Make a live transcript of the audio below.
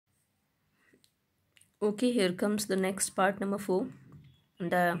Okay, here comes the next part, number 4,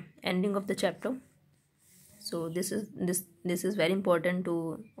 the ending of the chapter. So this is very important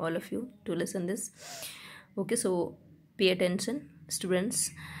to all of you to listen this. Okay, so pay attention, students.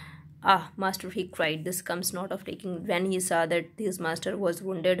 Ah, master, he cried. This comes not of taking when he saw that his master was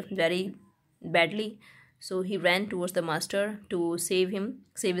wounded very badly. So he ran towards the master to save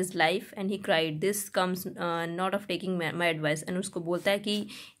his life, and he cried. This comes not of taking my advice. And उसको बोलता है कि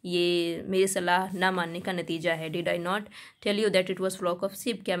ये मेरी सलाह ना मानने का नतीजा है. Did I not tell you that it was flock of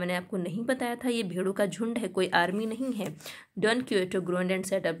sheep? क्या मैंने आपको नहीं बताया था ये भेड़ों का झुंड है, कोई आर्मी नहीं है. Don Quixote groaned and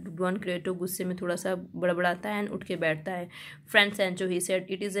sat up. Don Quixote गुस्से में थोड़ा सा बड़बड़ाता है और उठ के बैठता है. Friend Sancho, he said,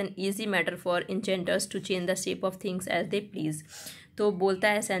 it is an easy matter for enchanters to change the shape of things as they please. तो बोलता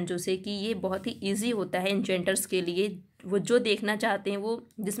है सैंचो से कि ये बहुत ही ईजी होता है इंचेंटर्स के लिए. वो जो देखना चाहते हैं, वो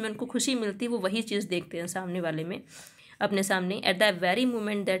जिसमें उनको खुशी मिलती है, वो वही चीज़ देखते हैं सामने वाले में, अपने सामने. At the very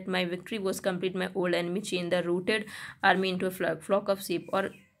moment that my victory was complete my old enemy change the rooted army into flock of sheep.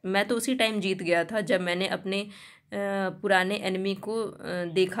 और मैं तो उसी टाइम जीत गया था जब मैंने अपने पुराने एनिमी को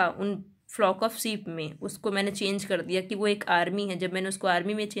देखा उन फ्लॉक ऑफ शीप में. उसको मैंने चेंज कर दिया कि वो एक आर्मी है. जब मैंने उसको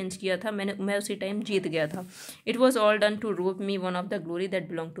आर्मी में चेंज किया था, मैं उसी टाइम जीत गया था. It was all done to रोब मी one of the glory that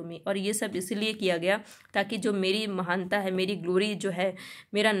belong to me. और ये सब इसीलिए किया गया ताकि जो मेरी महानता है, मेरी ग्लोरी जो है,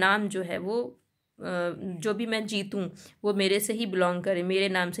 मेरा नाम जो है, वो जो भी मैं जीतूँ वो मेरे से ही बिलोंग करे, मेरे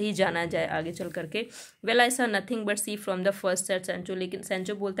नाम से ही जाना जाए आगे चल करके. वेल आई सा nothing but C from the first set Sancho. लेकिन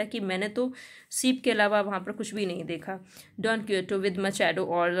सेंचो बोलता है कि मैंने तो सीप के अलावा वहाँ पर कुछ भी नहीं देखा. डॉन क्विटो विद मचैडो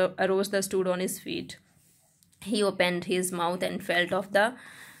और arrows the stood on his feet. He opened his mouth and felt of the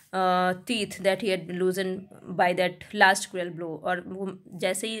teeth that he had loosened by that last cruel blow. और वो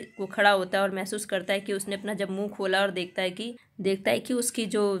जैसे ही वो खड़ा होता है और महसूस करता है कि उसने अपना जब मुंह खोला और देखता है कि उसकी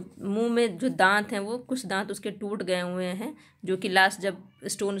जो मुंह में जो दांत हैं, वो कुछ दांत उसके टूट गए हुए हैं, जो कि लास्ट जब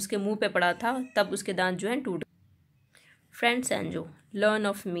स्टोन उसके मुंह पे पड़ा था तब उसके दांत जो हैं टूट. Friend Sanjo,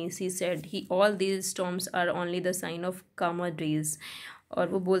 learn of me, she said. All these storms are only the sign of calmer days. और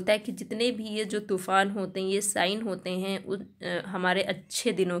वो बोलता है कि जितने भी ये जो तूफ़ान होते हैं, ये साइन होते हैं हमारे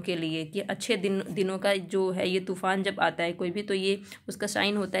अच्छे दिनों के लिए, कि अच्छे दिनों का जो है, ये तूफ़ान जब आता है कोई भी, तो ये उसका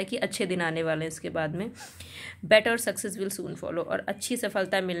साइन होता है कि अच्छे दिन आने वाले हैं इसके बाद में. Better success will soon follow. और अच्छी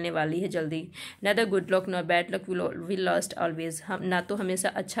सफलता मिलने वाली है जल्दी. Nadar good luck not bad luck will last always. हम ना तो हमेशा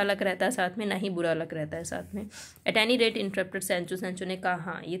अच्छा लक रहता है साथ में, ना ही बुरा लक रहता है साथ में. At any rate interrupted Sancho ने कहा,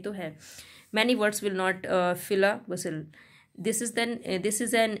 हाँ ये तो है. Many words will not fill a वसल. This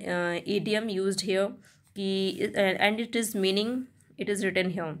is an idiom used here and it is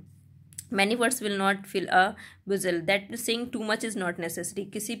written here. Many words will not fill a buzzle. That saying too much is not necessary.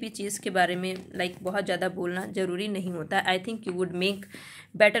 किसी भी चीज़ के बारे में बहुत ज़्यादा बोलना ज़रूरी नहीं होता. I think you would make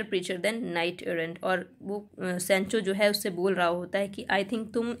better preacher than knight errant. और वो सेंचो जो है उससे बोल रहा होता है कि I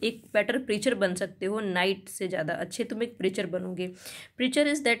think तुम एक better preacher बन सकते हो नाइट से ज़्यादा अच्छे तुम एक preacher बनोगे. Preacher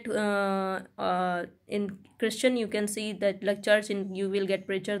is that in Christian you can see that like church in you will get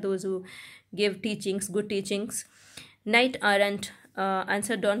preacher, those who give teachings, good teachings. Knight errant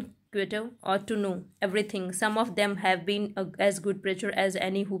answered Don Quixote ought to know everything. Some of them have been as good preacher as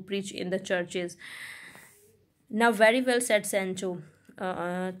any who preach in the churches. Now very well said Sancho.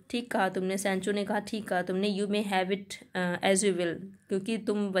 ठीक कहा तुमने. Sancho ने कहा ठीक कहा तुमने. You may have it as you will. क्योंकि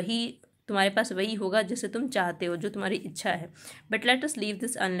तुम्हारे पास वही होगा जिसे तुम चाहते हो, जो तुम्हारी इच्छा है. But let us leave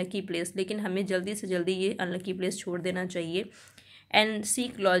this unlucky place. लेकिन हमें जल्दी से जल्दी ये अनलकी प्लेस छोड़ देना चाहिए. And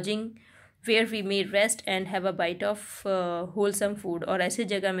seek lodging where we may rest and have a bite of wholesome food. और ऐसी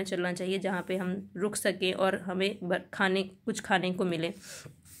जगह में चलना चाहिए जहाँ पे हम रुक सकें और हमें कुछ खाने को मिले.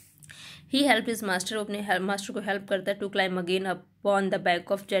 ही हेल्प हिज मास्टर. अपने मास्टर को हेल्प करता है. To climb again upon the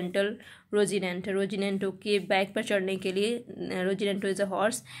back of gentle रोजिनेंटो. रोजिनेंटो के बैक पर चढ़ने के लिए, रोजिनेंटो is a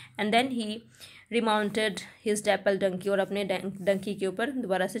horse. And then he रिमाउंटेड his डैपल Dunki. और अपने डंकी के ऊपर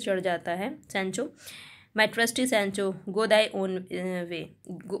दोबारा से चढ़ जाता है सेंचो. माई ट्रस्टी सेंचो गो दाई ओन वे,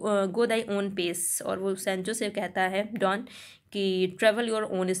 गो दाई ओन पेस. और वो सेंचो से कहता है डॉन कि ट्रेवल योर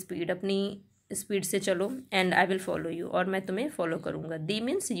ओन स्पीड, अपनी स्पीड से चलो. And I will follow you. और मैं तुम्हें फॉलो करूँगा. दी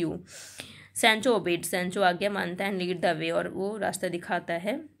means you. Sancho obeyed. Sancho आज्ञा मानता है. And lead the way. और वो रास्ता दिखाता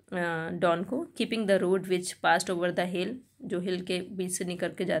है डॉन को. Keeping the road which passed over the हिल. जो हिल के बीच से निकल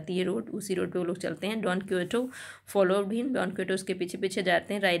के जाती है रोड, उसी रोड पे वो लोग चलते हैं. Don Quito followed him. Don Quito उसके पीछे पीछे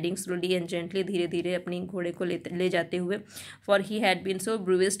जाते हैं. Riding slowly and gently. धीरे धीरे अपनी घोड़े को ले जाते हुए. For he had been so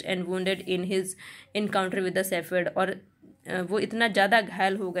ब्रूइस्ड and wounded in his encounter with the shepherd. और वो इतना ज़्यादा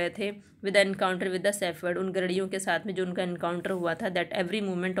घायल हो गए थे with the encounter with the shepherd, उन गड़ियों के साथ में जो उनका इनकाउंटर हुआ था. That every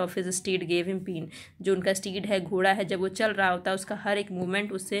movement of his stead gave him pen. जो उनका स्टीड है, घोड़ा है, जब वो चल रहा होता है उसका हर एक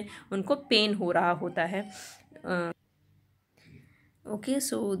मूवमेंट उससे उनको पेन हो रहा होता है. Okay,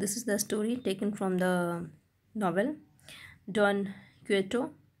 so this is the story taken from the novel Don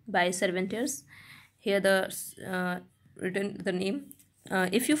Quixote by Cervantes. Here the written the name.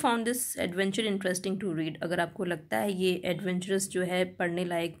 If you found this adventure interesting to read, अगर आपको लगता है ये adventurous जो है पढ़ने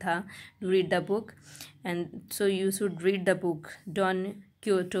लायक था, to read the book, and so you should read the book Don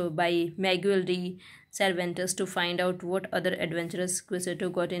Quixote by Miguel de Cervantes to find out what other adventurous Quixote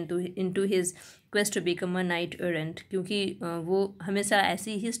got into his quest to become a knight errant. क्योंकि वो हमेशा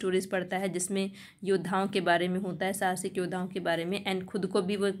ऐसी ही stories पढ़ता है जिसमें योद्धाओं के बारे में होता है, साहसिक योद्धाओं के बारे में, एंड खुद को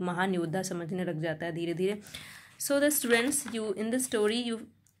भी वो एक महान योद्धा समझने लग जाता है धीरे धीरे. So the students, you in the story you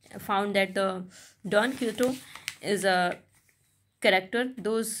found that the Don Quixote is a character.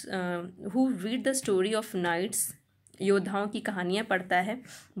 Those who read the story of knights, योद्धाओं की कहानियाँ पढ़ता है,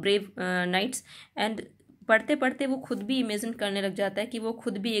 ब्रेव नाइट्स, एंड पढ़ते पढ़ते वो खुद भी इमेजिन करने लग जाता है कि वो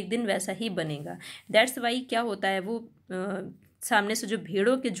खुद भी एक दिन वैसा ही बनेगा. दैट्स वाई क्या होता है, वो सामने से जो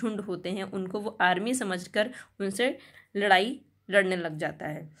भेड़ों के झुंड होते हैं उनको वो आर्मी समझकर उनसे लड़ाई लड़ने लग जाता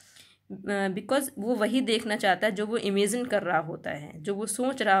है, बिकॉज वो वही देखना चाहता है जो वो इमेजिन कर रहा होता है, जो वो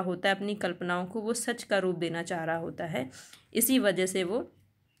सोच रहा होता है, अपनी कल्पनाओं को वो सच का रूप देना चाह रहा होता है. इसी वजह से वो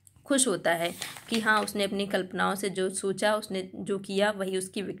खुश होता है कि हाँ, उसने अपनी कल्पनाओं से जो सोचा, उसने जो किया वही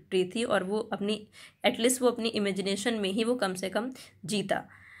उसकी विक्ट्री थी, और वो अपनी एटलीस्ट वो अपनी इमेजिनेशन में ही वो कम से कम जीता.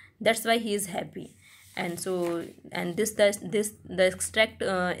 That's why he is happy. And so, and the extract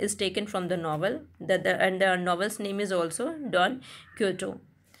is taken from the novel. And the novel's name is also Don Quixote.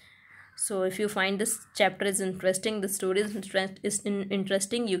 So if you find this chapter is interesting, the story is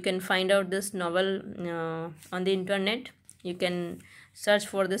interesting, you can find out this novel on the internet. You can search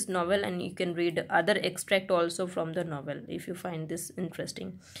for this novel and you can read other extract also from the novel if you find this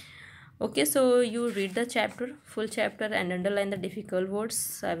interesting. Okay, so you read the chapter, full chapter, and underline the difficult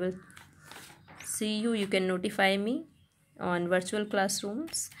words. I will see you. You can notify me on virtual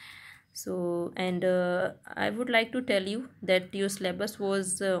classrooms. So, and I would like to tell you that your syllabus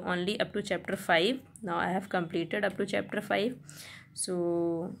was only up to chapter 5. Now I have completed up to chapter 5.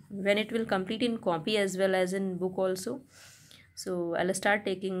 So when it will complete in copy as well as in book also, so I'll start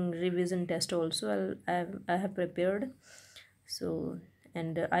taking revision test also. I have prepared. So,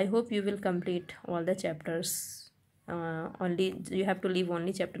 and I hope you will complete all the chapters. Only you have to leave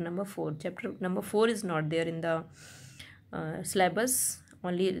only chapter number 4. Chapter number 4 is not there in the syllabus.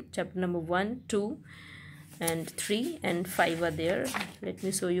 Only chapter number 1, 2 and 3 and 5 are there. Let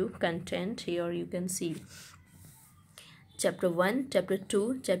me show you content. Here you can see chapter 1, chapter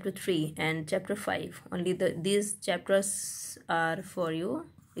 2, chapter 3 and chapter 5. Only these chapters are for your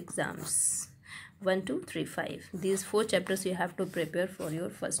exams. 1, 2, 3, 5. These 4 chapters you have to prepare for your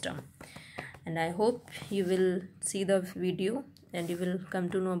first term. And I hope you will see the video and you will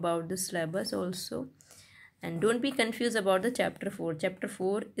come to know about the syllabus also. And don't be confused about the chapter 4. Chapter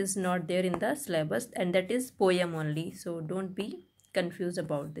 4 is not there in the syllabus, and that is poem only. So don't be confused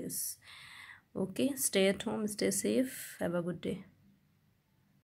about this. Okay, stay at home, stay safe. Have a good day.